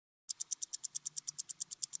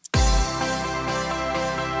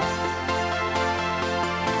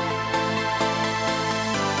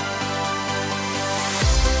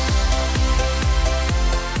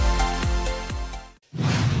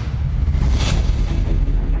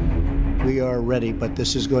We are ready, but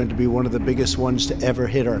this is going to be one of the biggest ones to ever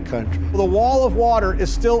hit our country. The wall of water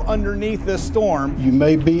is still underneath this storm. You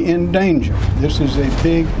may be in danger. This is a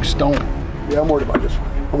big storm. Yeah, I'm worried about this one.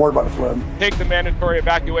 I'm worried about the flood. Take the mandatory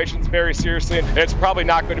evacuations very seriously, and it's probably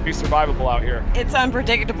not going to be survivable out here. It's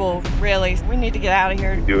unpredictable, really. We need to get out of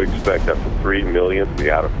here. We do expect up to 3 million to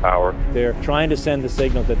be out of power. They're trying to send the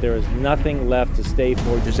signal that there is nothing left to stay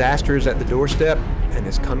for. Disaster is at the doorstep, and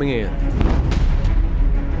it's coming in.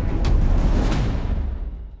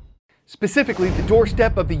 Specifically, the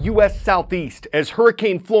doorstep of the U.S. Southeast as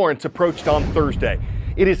Hurricane Florence approached on Thursday.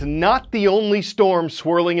 It is not the only storm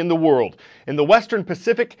swirling in the world. In the western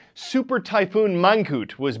Pacific, Super Typhoon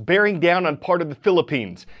Mangkhut was bearing down on part of the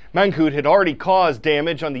Philippines. Mangkhut had already caused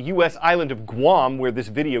damage on the U.S. island of Guam, where this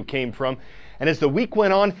video came from. And as the week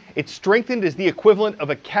went on, it strengthened as the equivalent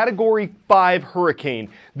of a Category 5 hurricane,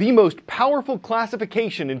 the most powerful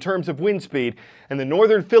classification in terms of wind speed, and the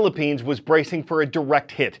northern Philippines was bracing for a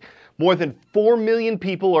direct hit. More than 4 million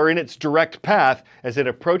people are in its direct path as it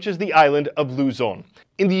approaches the island of Luzon.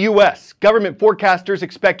 In the U.S., government forecasters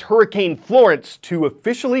expect Hurricane Florence to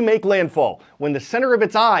officially make landfall when the center of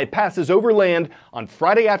its eye passes over land on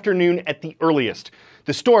Friday afternoon at the earliest.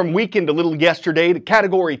 The storm weakened a little yesterday to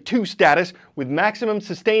Category 2 status with maximum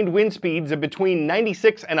sustained wind speeds of between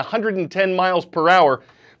 96 and 110 miles per hour.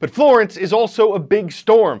 But Florence is also a big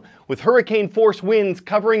storm, with hurricane-force winds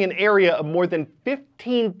covering an area of more than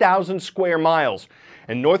 15,000 square miles.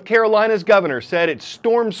 And North Carolina's governor said its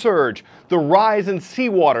storm surge, the rise in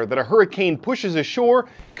seawater that a hurricane pushes ashore,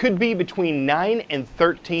 could be between 9 and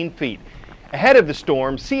 13 feet. Ahead of the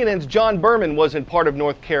storm, CNN's John Berman was in part of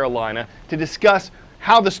North Carolina to discuss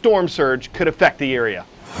how the storm surge could affect the area.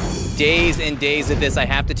 Days and days of this, I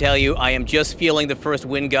have to tell you, I am just feeling the first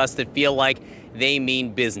wind gusts that feel like they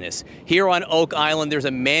mean business. Here on Oak Island, there's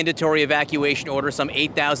a mandatory evacuation order. Some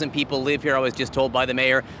 8,000 people live here, I was just told by the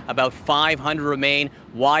mayor. About 500 remain.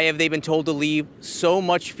 Why have they been told to leave? So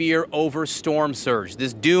much fear over storm surge.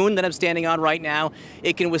 This dune that I'm standing on right now,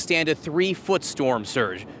 it can withstand a 3-foot storm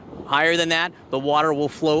surge. Higher than that, the water will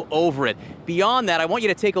flow over it. Beyond that, I want you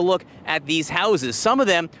to take a look at these houses. Some of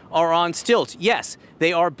them are on stilts. Yes,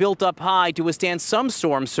 they are built up high to withstand some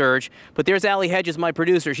storm surge, but there's Allie Hedges, my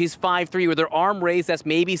producer. She's 5'3", with her arm raised. That's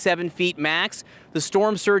maybe 7 feet max. The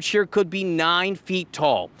storm surge here could be 9 feet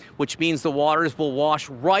tall, which means the waters will wash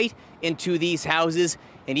right into these houses.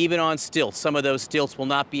 And even on stilts, some of those stilts will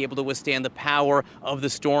not be able to withstand the power of the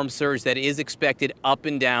storm surge that is expected up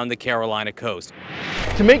and down the Carolina coast.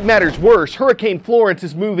 To make matters worse, Hurricane Florence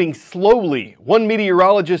is moving slowly. One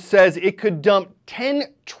meteorologist says it could dump 10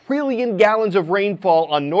 trillion gallons of rainfall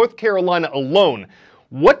on North Carolina alone.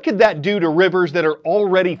 What could that do to rivers that are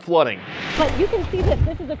already flooding? But you can see this.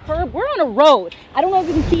 This is a curb. We're on a road. I don't know if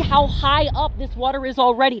you can see how high up this water is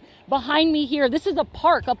already. Behind me here, this is a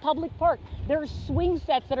park, a public park. There are swing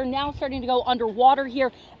sets that are now starting to go underwater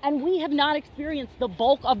here, and we have not experienced the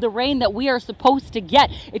bulk of the rain that we are supposed to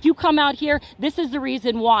get. If you come out here, this is the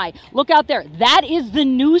reason why. Look out there. That is the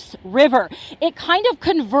Neuse River. It kind of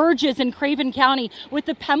converges in Craven County with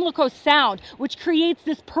the Pamlico Sound, which creates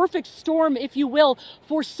this perfect storm, if you will,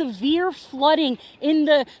 for severe flooding in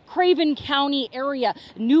the Craven County area.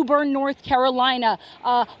 New Bern, North Carolina,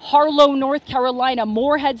 Harlow, North Carolina,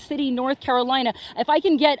 Morehead City, North Carolina. If I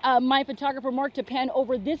can get my photographer Mark to pan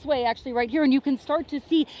over this way, actually right here, and you can start to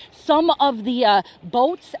see some of the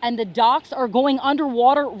boats and the docks are going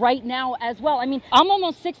underwater right now as well. I mean, I'm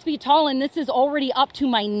almost 6 feet tall, and this is already up to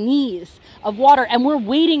my knees of water, and we're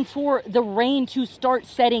waiting for the rain to start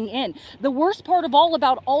setting in. The worst part of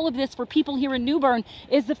all of this for people here in New Bern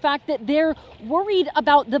is the fact that they're worried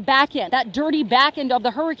about the back end, that dirty back end of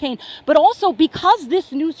the hurricane, but also because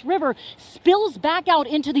this Neuse River spills back out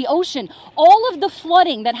into the ocean, all of the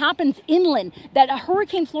flooding that happens inland that a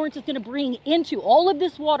Hurricane Florence is going to bring into all of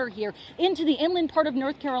this water here into the inland part of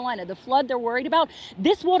North Carolina, the flood they're worried about,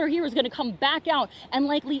 this water here is going to come back out and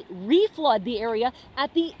likely reflood the area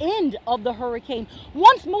at the end of the hurricane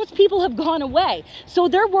once most people have gone away. So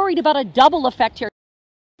they're worried about a double effect here.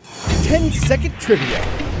 10-second trivia.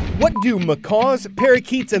 What do macaws,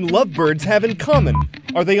 parakeets, and lovebirds have in common?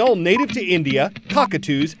 Are they all native to India,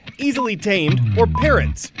 cockatoos, easily tamed, or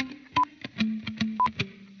parrots?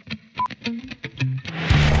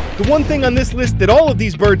 The one thing on this list that all of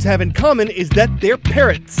these birds have in common is that they're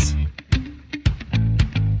parrots.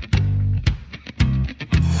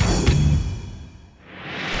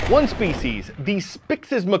 One species, the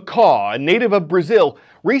Spix's macaw, a native of Brazil,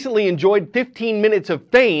 recently enjoyed 15 minutes of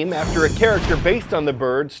fame after a character based on the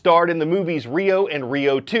bird starred in the movies Rio and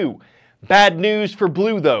Rio 2. Bad news for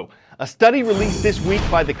Blue, though. A study released this week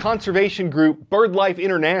by the conservation group BirdLife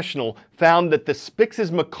International found that the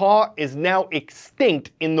Spix's macaw is now extinct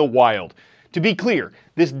in the wild. To be clear,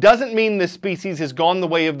 this doesn't mean this species has gone the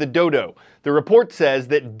way of the dodo. The report says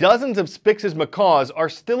that dozens of Spix's macaws are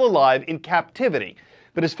still alive in captivity.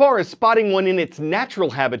 But as far as spotting one in its natural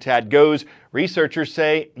habitat goes, researchers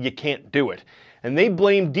say you can't do it. And they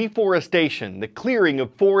blame deforestation, the clearing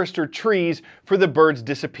of forest or trees, for the bird's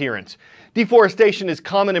disappearance. Deforestation is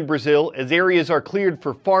common in Brazil as areas are cleared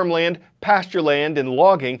for farmland, pasture land, and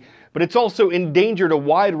logging, but it's also endangered a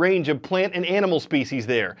wide range of plant and animal species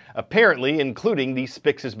there, apparently including the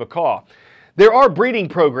Spix's macaw. There are breeding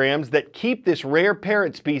programs that keep this rare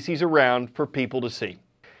parrot species around for people to see.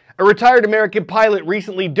 A retired American pilot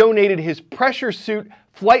recently donated his pressure suit,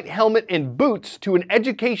 flight helmet, and boots to an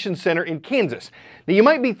education center in Kansas. Now you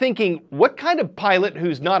might be thinking, what kind of pilot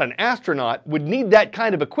who's not an astronaut would need that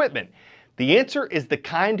kind of equipment? The answer is the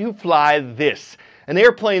kind who fly this. An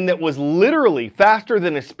airplane that was literally faster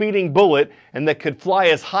than a speeding bullet and that could fly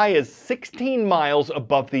as high as 16 miles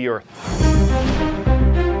above the earth.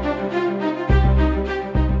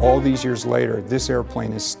 All these years later, this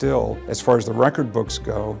airplane is still, as far as the record books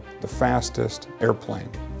go, the fastest airplane.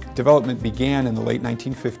 Development began in the late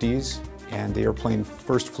 1950s, and the airplane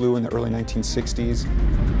first flew in the early 1960s.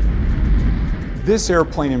 This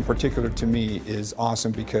airplane in particular to me is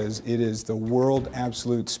awesome because it is the world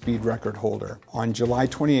absolute speed record holder. On July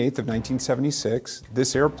 28th of 1976,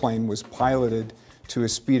 this airplane was piloted to a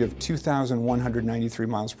speed of 2,193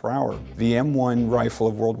 miles per hour. The M1 rifle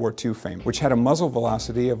of World War II fame, which had a muzzle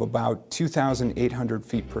velocity of about 2,800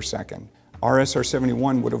 feet per second. Our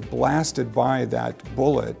SR-71 would have blasted by that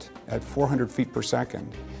bullet at 400 feet per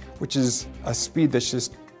second, which is a speed that's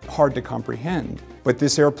just hard to comprehend. But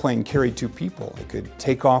this airplane carried two people. It could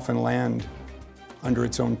take off and land under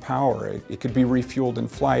its own power. It could be refueled in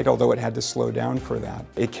flight, although it had to slow down for that.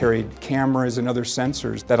 It carried cameras and other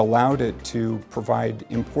sensors that allowed it to provide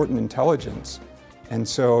important intelligence. And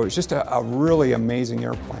so it's just a really amazing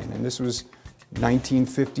airplane. And this was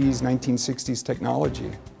 1950s, 1960s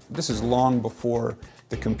technology. This is long before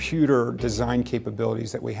the computer design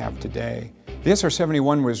capabilities that we have today. The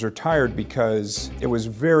SR-71 was retired because it was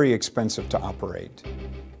very expensive to operate.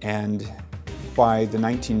 And by the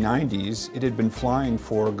 1990s, it had been flying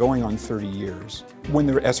for going on 30 years. When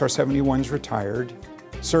the SR-71s retired,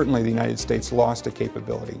 certainly the United States lost a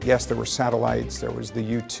capability. Yes, there were satellites, there was the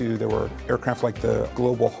U-2, there were aircraft like the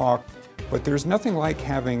Global Hawk, but there's nothing like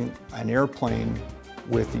having an airplane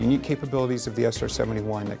with the unique capabilities of the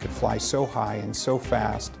SR-71 that could fly so high and so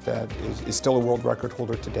fast that is still a world record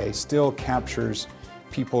holder today, still captures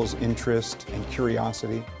people's interest and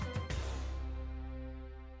curiosity.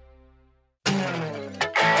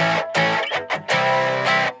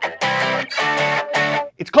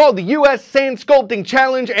 It's called the U.S. Sand Sculpting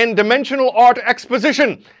Challenge and Dimensional Art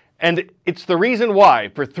Exposition. And it's the reason why,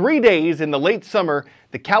 for 3 days in the late summer,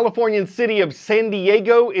 the Californian city of San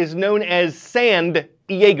Diego is known as Sand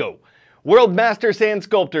Diego. World master sand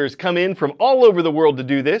sculptors come in from all over the world to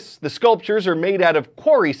do this. The sculptures are made out of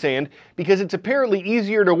quarry sand because it's apparently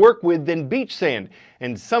easier to work with than beach sand.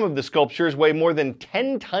 And some of the sculptures weigh more than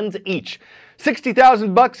 10 tons each.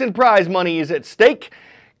 $60,000 in prize money is at stake.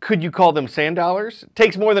 Could you call them sand dollars? It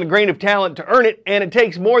takes more than a grain of talent to earn it, and it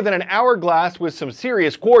takes more than an hourglass with some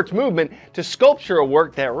serious quartz movement to sculpture a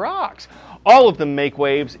work that rocks. All of them make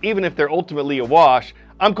waves, even if they're ultimately a wash.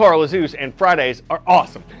 I'm Carl Azus, and Fridays are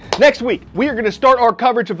awesome. Next week, we are going to start our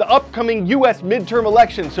coverage of the upcoming U.S. midterm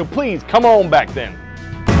election, so please come on back then.